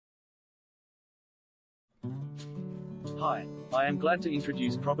Hi, I am glad to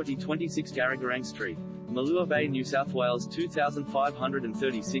introduce property 26 Garagarang Street, Malua Bay, New South Wales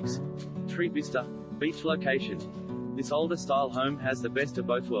 2536. Tree Vista, beach location. This older style home has the best of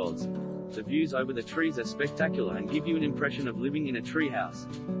both worlds. The views over the trees are spectacular and give you an impression of living in a tree house.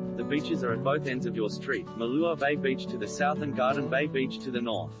 The beaches are at both ends of your street, Malua Bay Beach to the south and Garden Bay Beach to the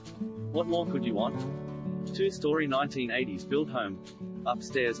north. What more could you want? Two-story 1980s built home.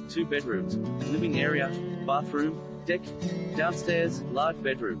 Upstairs, 2 bedrooms, living area, bathroom, deck. Downstairs, large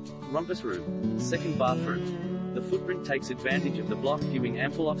bedroom, rumpus room, second bathroom. The footprint takes advantage of the block, giving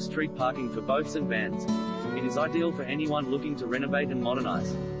ample off-street parking for boats and vans. It is ideal for anyone looking to renovate and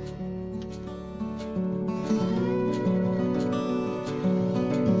modernize.